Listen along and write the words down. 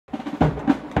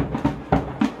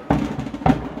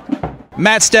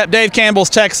Matt Stepp, Dave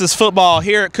Campbell's Texas football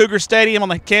here at Cougar Stadium on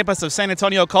the campus of San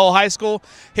Antonio Cole High School.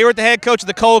 Here with the head coach of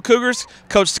the Cole Cougars,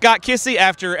 Coach Scott Kissee,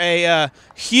 after a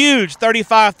huge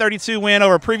 35-32 win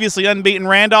over previously unbeaten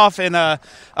Randolph in the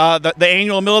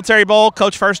annual Military Bowl.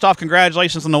 Coach, first off,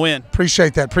 congratulations on the win.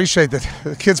 Appreciate that.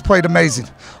 The kids played amazing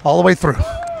all the way through.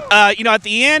 At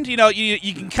the end, you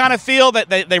can kind of feel that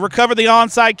they recovered the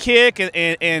onside kick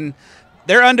and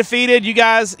they're undefeated. You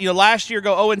guys, last year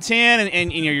go 0-10,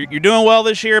 and you're doing well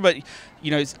this year. But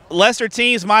lesser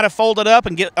teams might have folded up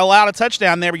and allowed a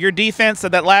touchdown there. But your defense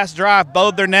at that last drive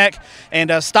bowed their neck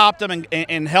and stopped them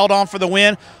and held on for the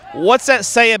win. What's that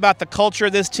say about the culture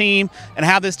of this team and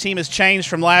how this team has changed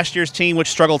from last year's team, which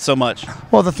struggled so much?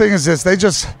 Well, the thing is this: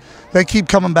 they keep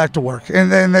coming back to work, and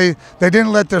then they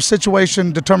didn't let their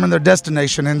situation determine their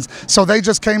destination, and so they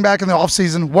just came back in the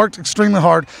offseason, worked extremely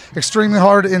hard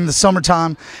in the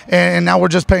summertime, and now we're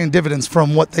just paying dividends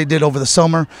from what they did over the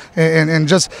summer, and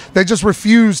they just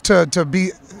refuse to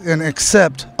be and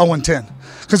accept 0-10,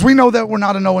 because we know that we're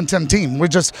not an 0-10 team.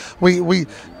 We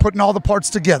putting all the parts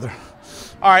together.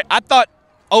 All right, I thought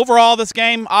overall this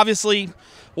game, obviously,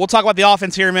 we'll talk about the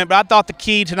offense here in a minute, but I thought the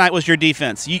key tonight was your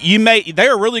defense.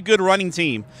 They're a really good running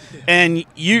team, and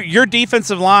your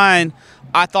defensive line,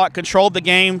 I thought, controlled the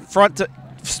game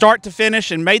start to finish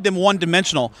and made them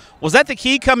one-dimensional. Was that the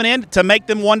key coming in to make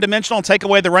them one-dimensional and take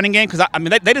away the running game? Because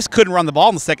they just couldn't run the ball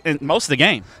in most of the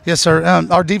game. Yes, sir.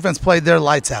 Our defense played their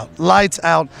lights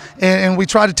out, and we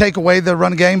tried to take away the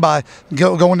run game by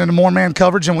going into more man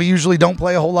coverage. And we usually don't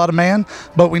play a whole lot of man,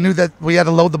 but we knew that we had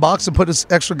to load the box and put this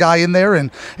extra guy in there.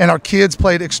 And our kids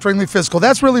played extremely physical.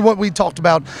 That's really what we talked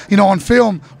about. On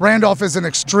film, Randolph is an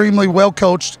extremely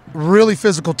well-coached, really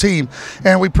physical team,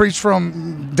 and we preached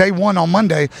from day one on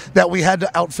Monday that we had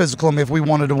to out-physical them if we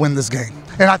wanted to win this game.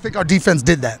 And I think our defense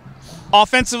did that.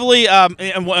 Offensively,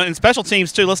 and special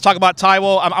teams too. Let's talk about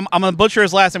Taiwo. I'm going to butcher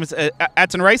his last name. It's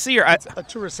Atunrese or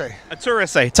Aturase.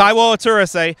 Taiwo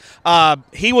Aturase.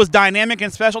 He was dynamic in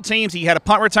special teams. He had a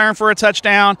punt return for a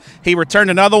touchdown. He returned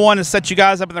another one and set you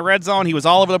guys up in the red zone. He was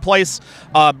all over the place,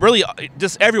 really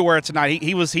just everywhere tonight.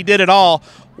 He did it all.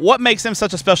 What makes him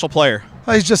such a special player?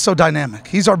 He's just so dynamic.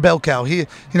 He's our bell cow. He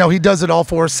does it all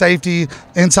for us: safety,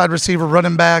 inside receiver,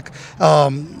 running back,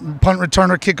 punt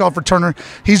returner, kickoff returner.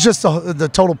 He's just the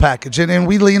total package, and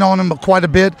we lean on him quite a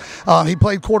bit. He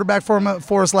played quarterback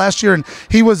for us last year, and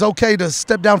he was okay to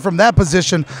step down from that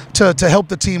position to help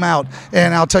the team out.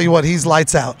 And I'll tell you what, he's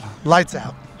lights out. Lights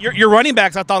out. Your running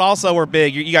backs, I thought, also were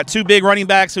big. You got two big running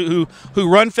backs who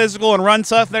run physical and run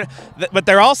tough, but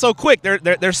they're also quick.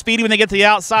 They're speedy when they get to the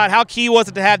outside. How key was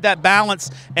it to have that balance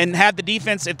and have the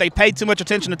defense? If they paid too much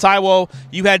attention to Taiwo,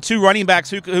 you had two running backs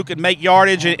who could make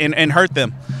yardage and hurt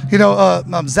them.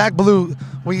 Zach Blue,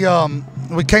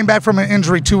 we came back from an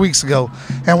injury 2 weeks ago,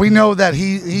 and we know that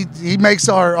he makes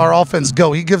our offense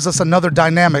go. He gives us another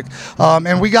dynamic,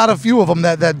 and we got a few of them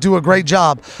that do a great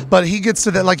job. But he gets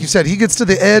to that, like you said, he gets to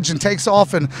the edge and takes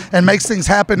off and makes things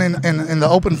happen in the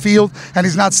open field, and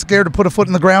he's not scared to put a foot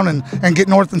in the ground and get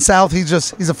north and south.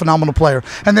 He's a phenomenal player.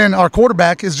 And then our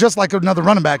quarterback is just like another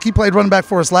running back. He played running back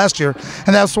for us last year,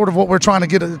 and that's sort of what we're trying to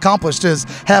get accomplished, is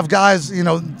have guys,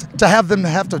 to have them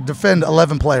have to defend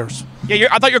 11 players. Yeah,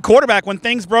 I thought your quarterback, when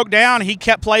things broke down, he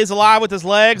kept plays alive with his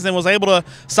legs and was able to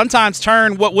sometimes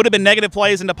turn what would have been negative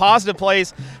plays into positive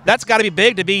plays. That's got to be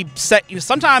big to be set.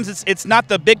 Sometimes it's not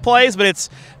the big plays, but it's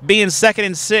being 2nd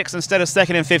and 6 instead of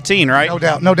 2nd and 15, right?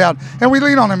 No doubt. And we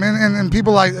lean on him, and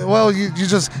people like, well, you're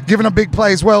just giving up big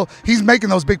plays. Well, he's making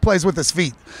those big plays with his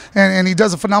feet, and he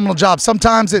does a phenomenal job.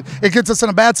 Sometimes it gets us in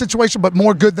a bad situation, but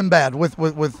more good than bad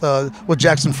with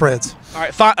Jackson Freds. All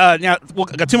right, now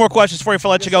we've got two more questions for you before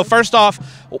I let you go. First off,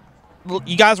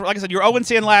 you guys were, like I said, you were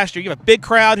 0-10 last year. You have a big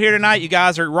crowd here tonight. You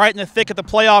guys are right in the thick of the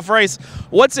playoff race.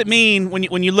 What's it mean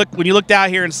when you looked out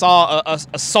here and saw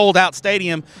a sold-out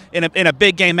stadium in a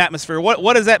big game atmosphere?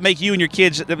 What does that make you and your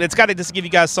kids? It's got to just give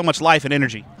you guys so much life and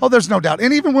energy. Oh, there's no doubt.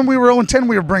 And even when we were 0-10,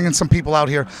 we were bringing some people out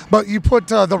here. But you put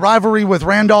the rivalry with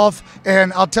Randolph,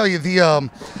 and I'll tell you,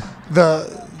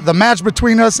 the match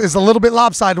between us is a little bit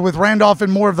lopsided, with Randolph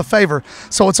in more of the favor.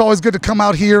 So it's always good to come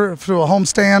out here to a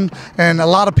homestand, and a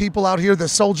lot of people out here, the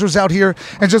soldiers out here,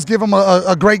 and just give them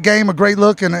a great game, a great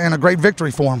look, and a great victory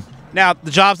for them. Now,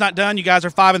 the job's not done. You guys are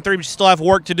 5-3, but you still have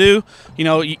work to do.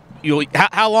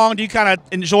 how long do you kind of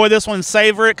enjoy this one and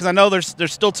savor it? Because I know there's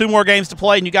still 2 more games to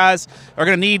play, and you guys are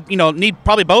going to need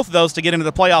probably both of those to get into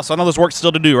the playoffs. So I know there's work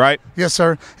still to do, right? Yes,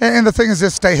 sir. And the thing is,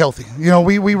 just stay healthy.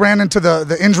 We ran into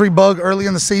the injury bug early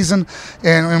in the season,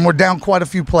 and we're down quite a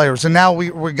few players. And now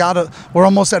we're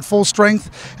almost at full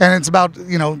strength, and it's about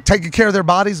taking care of their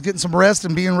bodies, getting some rest,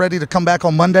 and being ready to come back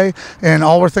on Monday. And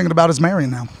all we're thinking about is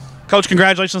Marion now. Coach,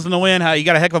 congratulations on the win. You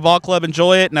got a heck of a ball club.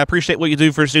 Enjoy it, and I appreciate what you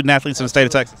do for student athletes in the state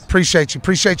of Texas. Appreciate you.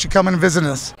 Appreciate you coming and visiting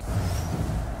us.